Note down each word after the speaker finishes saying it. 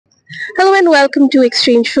Hello and welcome to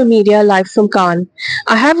Exchange for Media live from Cannes.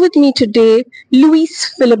 I have with me today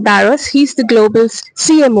Luiz Philip Barros. He's the global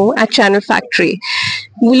CMO at Channel Factory.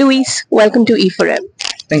 Luiz, welcome to E4M.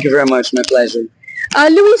 Thank you very much. My pleasure.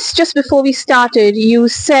 Luis, just before we started, you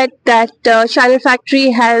said that Channel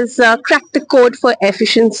Factory has cracked the code for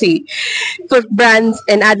efficiency for brands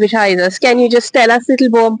and advertisers. Can you just tell us a little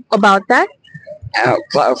more about that?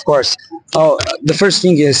 Of course. The first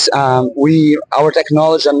thing is our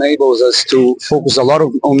technology enables us to focus a lot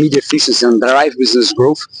on media efficiency and drive business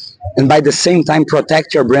growth, and by the same time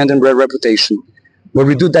protect your brand and brand reputation. But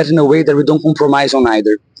we do that in a way that we don't compromise on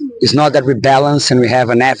either. It's not that we balance and we have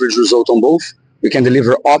an average result on both. We can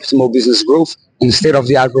deliver optimal business growth instead of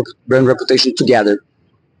the brand reputation together.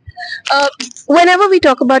 Whenever we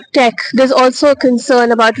talk about tech, there's also a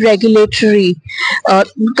concern about regulatory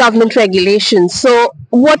government regulations. So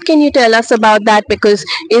what can you tell us about that? Because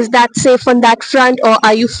is that safe on that front, or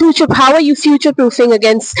how are you future-proofing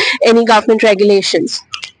against any government regulations?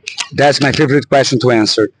 That's my favorite question to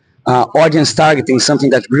answer. Audience targeting is something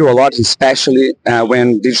that grew a lot, especially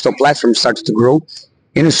when digital platforms started to grow,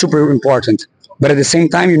 and it's super important. But at the same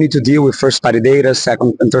time, you need to deal with first-party data,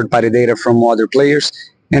 second and third-party data from other players,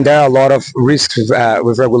 and there are a lot of risks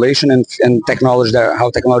with regulation and technology, how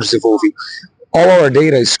technology is evolving. All our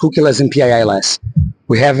data is cookieless and PII-less.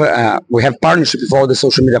 We have partnership with all the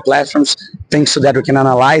social media platforms. Thanks to that, we can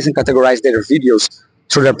analyze and categorize their videos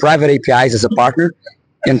through their private APIs as a partner,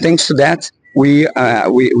 and thanks to that, we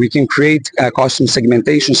can create custom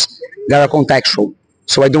segmentations that are contextual.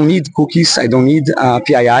 So I don't need cookies, I don't need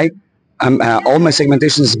PII. All my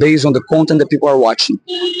segmentation is based on the content that people are watching.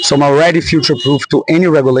 So I'm already future-proof to any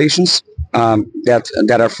regulations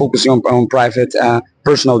that are focusing on private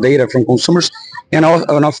personal data from consumers, and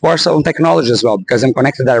of course on technology as well, because I'm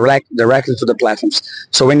connected directly to the platforms.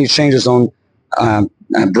 So any changes on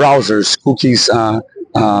browsers, cookies,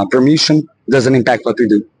 permission doesn't impact what we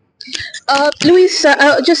do. Luis,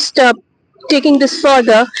 just taking this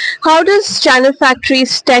further, how does Channel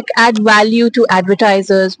Factory's tech add value to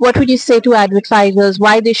advertisers? What would you say to advertisers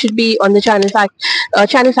why they should be on the Channel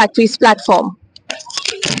Factory's platform?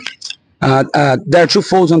 There are two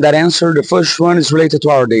folds on that answer. The first one is related to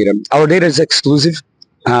our data. Our data is exclusive.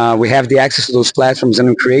 We have the access to those platforms, and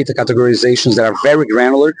we create the categorizations that are very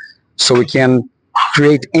granular, so we can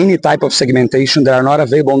create any type of segmentation that are not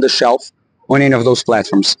available on the shelf on any of those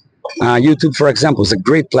platforms. YouTube, for example, is a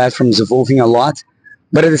great platform, is evolving a lot,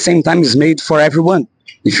 but at the same time is made for everyone.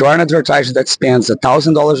 If you are an advertiser that spends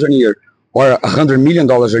 $1,000 a year or $100 million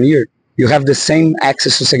a year, you have the same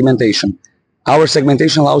access to segmentation. Our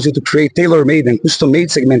segmentation allows you to create tailor-made and custom-made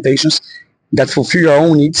segmentations that fulfill your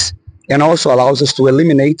own needs, and also allows us to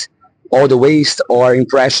eliminate all the waste or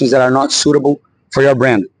impressions that are not suitable for your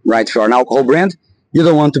brand, right? If you're an alcohol brand, you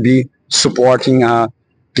don't want to be supporting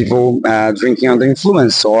people drinking under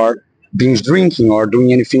influence or binge drinking or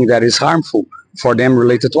doing anything that is harmful for them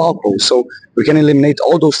related to alcohol. So we can eliminate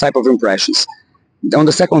all those type of impressions. On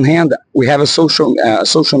the second hand, we have a social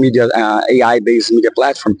media AI-based media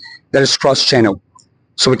platform that is cross-channel.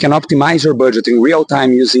 So we can optimize your budget in real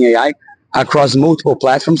time using AI across multiple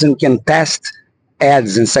platforms, and can test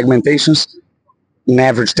ads and segmentations, on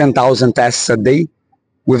average 10,000 tests a day,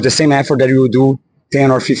 with the same effort that you would do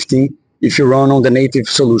 10 or 15 if you run on the native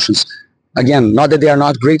solutions. Again, not that they are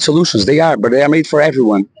not great solutions, they are, but they are made for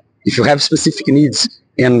everyone. If you have specific needs,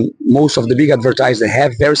 and most of the big advertisers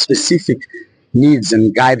have very specific needs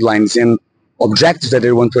and guidelines and objectives that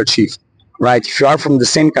they want to achieve, right? If you are from the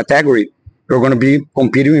same category, you're going to be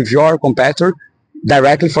competing with your competitor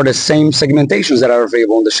directly for the same segmentations that are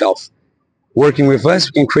available on the shelf. Working with us,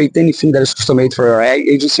 we can create anything that is custom-made for your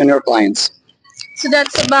agency and your clients. So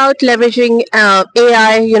that's about leveraging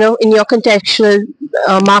AI, in your contextual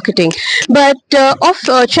marketing. But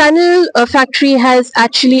Channel Factory has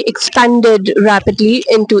actually expanded rapidly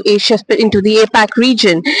into Asia, into the APAC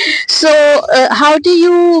region. So how do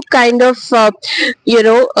you kind of, how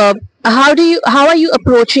are you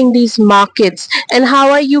approaching these markets, and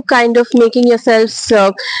how are you kind of making yourselves,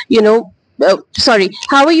 how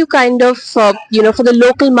are you kind of, for the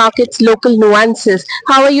local markets, local nuances,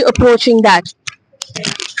 how are you approaching that?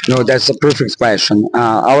 No, that's a perfect question.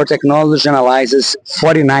 Our technology analyzes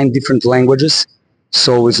 49 different languages,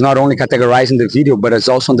 so it's not only categorizing the video, but it's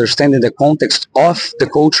also understanding the context of the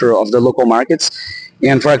culture of the local markets.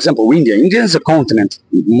 And for example, India is a continent,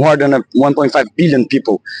 more than 1.5 billion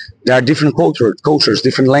people. There are different cultures,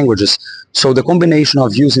 different languages. So the combination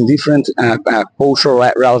of using different cultural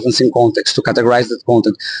relevance in context to categorize that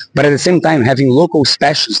content, but at the same time having local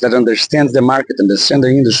specialists that understand the market, understand the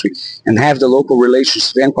industry, and have the local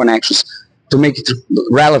relationships and connections to make it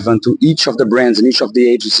relevant to each of the brands and each of the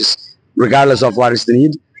agencies, regardless of what is the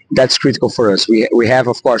need. That's critical for us. We have,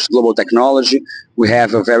 of course, global technology. We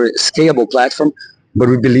have a very scalable platform, but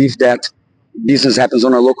we believe that business happens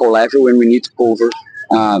on a local level and we need to cover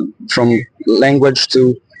from language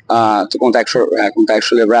to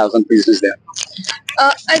contextually relevant business there.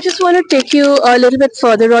 I just want to take you a little bit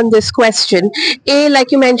further on this question.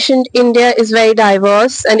 Like you mentioned, India is very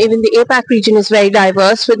diverse, and even the APAC region is very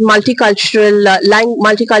diverse with multicultural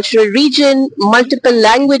region, multiple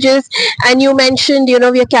languages, and you mentioned,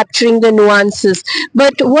 we are capturing the nuances.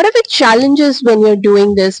 But what are the challenges when you're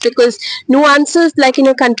doing this? Because nuances, like in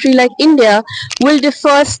a country like India, will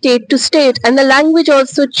differ state to state, and the language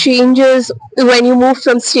also changes when you move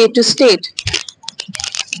from state to state.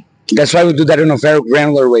 That's why we do that in a very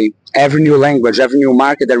granular way. Every new language, every new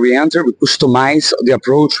market that we enter, we customize the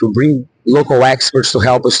approach. We bring local experts to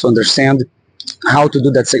help us to understand how to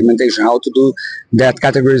do that segmentation, how to do that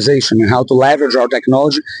categorization, and how to leverage our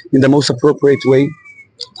technology in the most appropriate way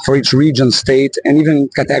for each region, state, and even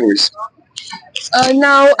categories.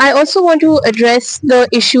 Now, I also want to address the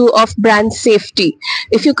issue of brand safety.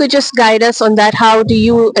 If you could just guide us on that, how do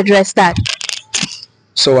you address that?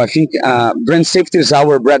 So I think brand safety is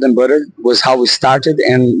our bread and butter, was how we started,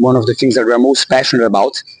 and one of the things that we're most passionate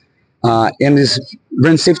about. And this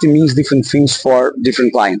brand safety means different things for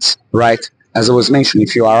different clients, right? As I was mentioning,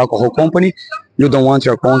 if you are an alcohol company, you don't want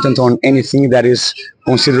your content on anything that is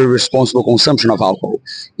considered responsible consumption of alcohol.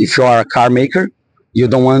 If you are a car maker, you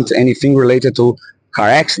don't want anything related to car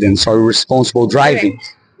accidents or irresponsible driving.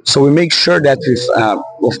 So we make sure that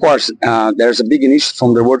of course, there's a big initiative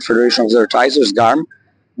from the World Federation of Advertisers, GARM,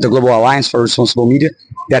 the Global Alliance for Responsible Media,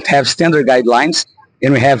 that have standard guidelines,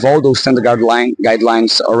 and we have all those standard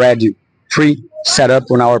guidelines already pre-set up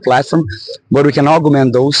on our platform, but we can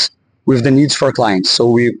augment those with the needs for clients. So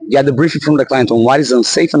we get the briefing from the client on what is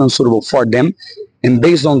unsafe and unsuitable for them, and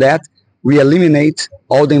based on that, we eliminate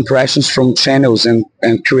all the impressions from channels and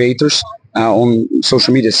creators on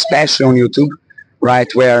social media, especially on YouTube, right,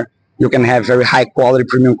 where you can have very high quality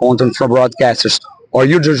premium content from broadcasters or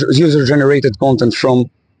user-generated content from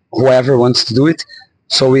whoever wants to do it.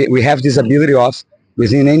 So we have this ability of,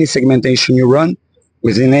 within any segmentation you run,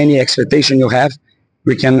 within any expectation you have,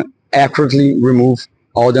 we can accurately remove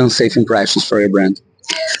all the unsafe impressions for your brand.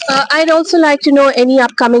 I'd also like to know any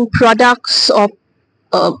upcoming products or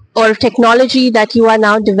technology that you are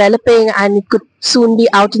now developing and it could soon be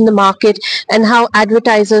out in the market, and how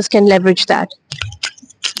advertisers can leverage that.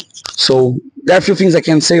 So there are a few things I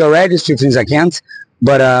can say already, a few things I can't.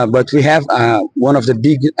 But we have one of the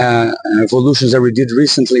big evolutions that we did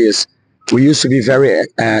recently is we used to be very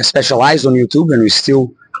specialized on YouTube, and we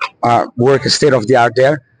still work state of the art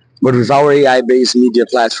there. But with our AI-based media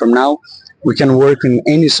platform now, we can work in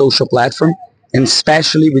any social platform, and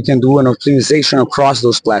especially we can do an optimization across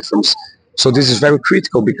those platforms. So this is very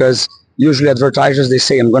critical because usually advertisers, they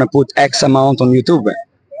say, I'm going to put X amount on YouTube,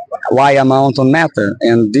 Y amount on Meta,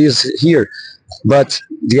 and this here. But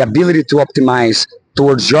the ability to optimize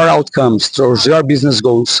towards your outcomes, towards your business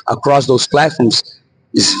goals across those platforms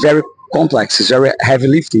is very complex. It's very heavy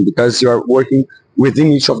lifting because you're working within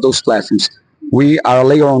each of those platforms. We are a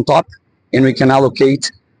layer on top, and we can allocate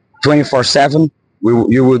 24/7.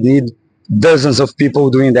 You would need dozens of people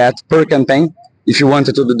doing that per campaign if you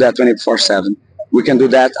wanted to do that 24/7. We can do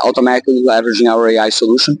that automatically leveraging our AI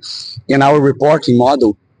solution, and our reporting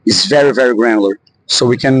model is very, very granular. So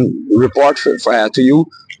we can report to you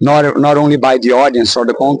not only by the audience or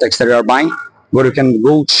the context that you are buying, but we can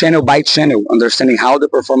go channel by channel, understanding how the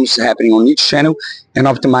performance is happening on each channel and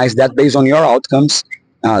optimize that based on your outcomes.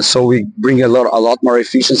 So we bring a lot more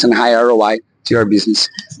efficiency and high ROI to your business.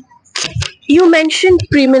 You mentioned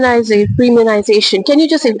premiumization. Can you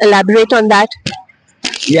just elaborate on that?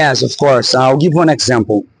 Yes, of course. I'll give one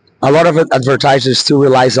example. A lot of advertisers still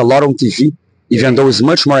relies a lot on TV, even though it's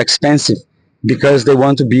much more expensive, because they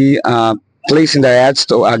want to be placing their ads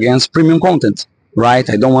against premium content, right?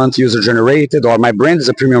 I don't want user-generated, or my brand is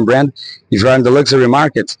a premium brand. If you're in the luxury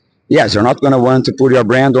market, yes, you're not going to want to put your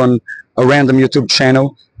brand on a random YouTube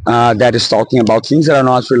channel that is talking about things that are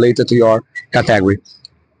not related to your category.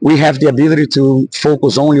 We have the ability to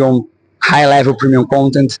focus only on high-level premium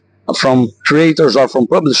content from creators or from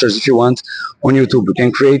publishers, if you want, on YouTube. You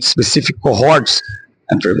can create specific cohorts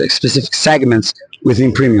and specific segments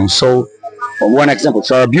within premium. So one example, if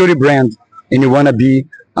you're a beauty brand and you want to be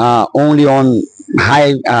only on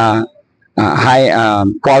high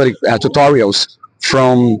quality tutorials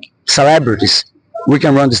from celebrities, we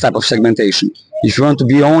can run this type of segmentation. If you want to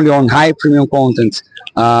be only on high premium content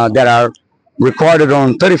that are recorded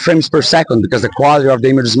on 30 frames per second because the quality of the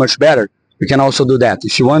image is much better, we can also do that.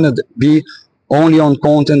 If you want to be only on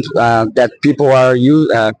content that people are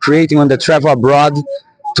creating when they travel abroad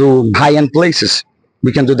to high-end places,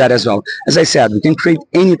 we can do that as well. As I said, we can create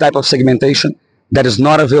any type of segmentation that is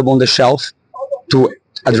not available on the shelf to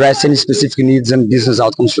address any specific needs and business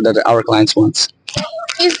outcomes that our clients want.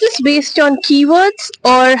 Is this based on keywords,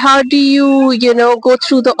 or how do you, go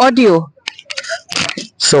through the audio?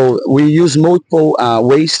 So we use multiple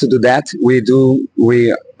ways to do that.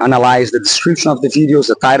 We analyze the description of the videos,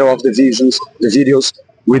 the title of the videos.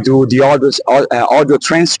 We do the audio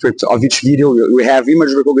transcript of each video. We have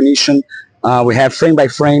image recognition. We have frame by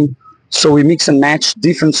frame. So we mix and match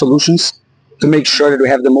different solutions to make sure that we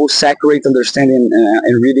have the most accurate understanding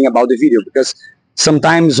and reading about the video. Because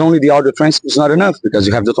sometimes only the audio transcript is not enough, because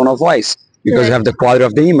you have the tone of voice, because you have the quality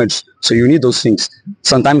of the image. So you need those things.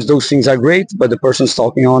 Sometimes those things are great, but the person's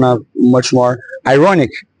talking on a much more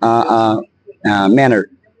ironic manner.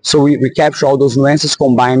 So we capture all those nuances,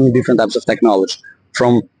 combining different types of technology,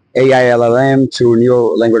 from AI LLM to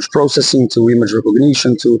neural language processing to image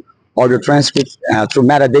recognition to audio transcript through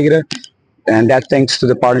metadata. And that thanks to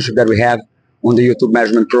the partnership that we have on the YouTube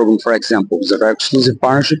measurement program, for example. It's a very exclusive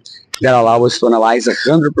partnership that allows us to analyze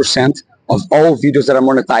 100% of all videos that are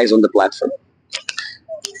monetized on the platform.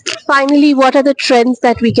 Finally, what are the trends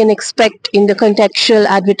that we can expect in the contextual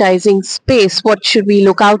advertising space? What should we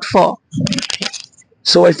look out for?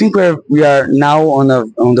 So I think we are now on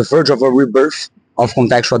the verge of a rebirth of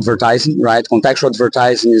contextual advertising, right? Contextual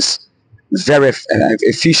advertising is very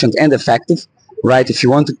efficient and effective, right? If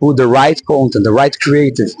you want to put the right content, the right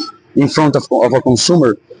creative in front of a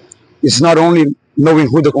consumer, it's not only knowing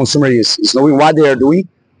who the consumer is, it's knowing what they are doing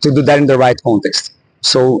to do that in the right context.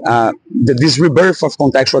 So this rebirth of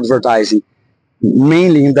contextual advertising,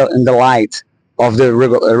 mainly in the light of the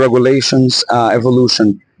regulations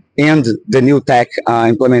evolution and the new tech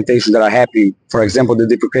implementation that are happening, for example, the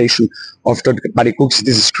deprecation of third-party cookies,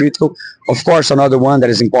 this is critical. Of course, another one that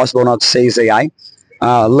is impossible not to say is AI.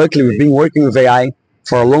 Luckily, we've been working with AI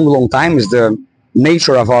for a long, long time. Is the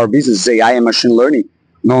nature of our business, AI and machine learning,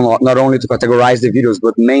 not only to categorize the videos,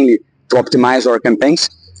 but mainly to optimize our campaigns.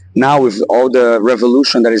 Now, with all the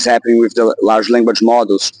revolution that is happening with the large language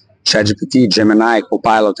models, ChatGPT, Gemini,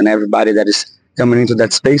 Copilot, and everybody that is coming into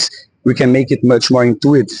that space, we can make it much more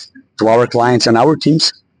intuitive to our clients and our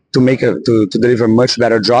teams to deliver a much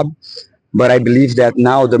better job. But I believe that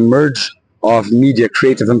now the merge of media,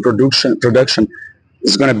 creative, and production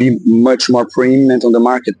is going to be much more preeminent on the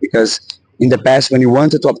market, because in the past, when you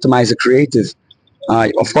wanted to optimize a creative,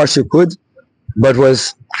 of course you could, but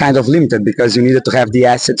was kind of limited because you needed to have the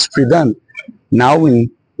assets pre-done. Now in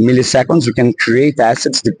milliseconds, you can create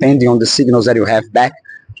assets depending on the signals that you have back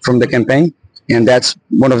from the campaign. And that's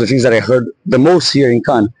one of the things that I heard the most here in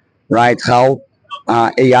Cannes, right? How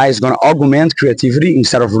AI is going to augment creativity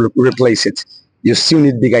instead of replace it. You still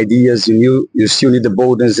need big ideas. You still need the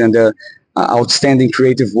boldness and the outstanding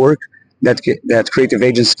creative work that creative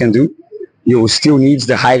agents can do. You still need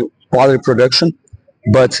the high quality production.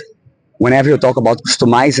 But whenever you talk about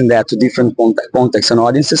customizing that to different contexts and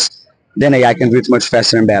audiences, then AI can do it much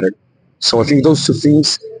faster and better. So I think those two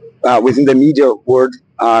things within the media world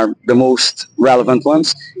are the most relevant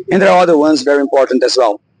ones. And there are other ones very important as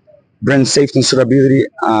well. Brand safety and suitability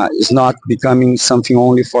is not becoming something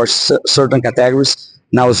only for certain categories.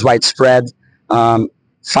 Now it's widespread.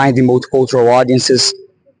 Finding multicultural audiences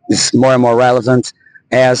is more and more relevant,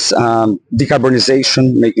 as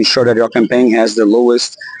decarbonization, making sure that your campaign has the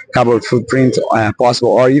lowest carbon footprint possible,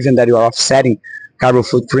 or even that you are offsetting carbon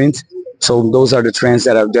footprint. So those are the trends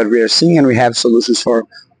that we are seeing, and we have solutions for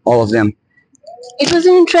all of them. It was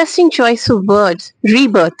an interesting choice of words,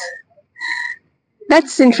 rebirth.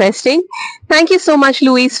 That's interesting. Thank you so much,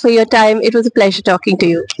 Luiz, for your time. It was a pleasure talking to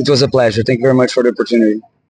you. It was a pleasure. Thank you very much for the opportunity.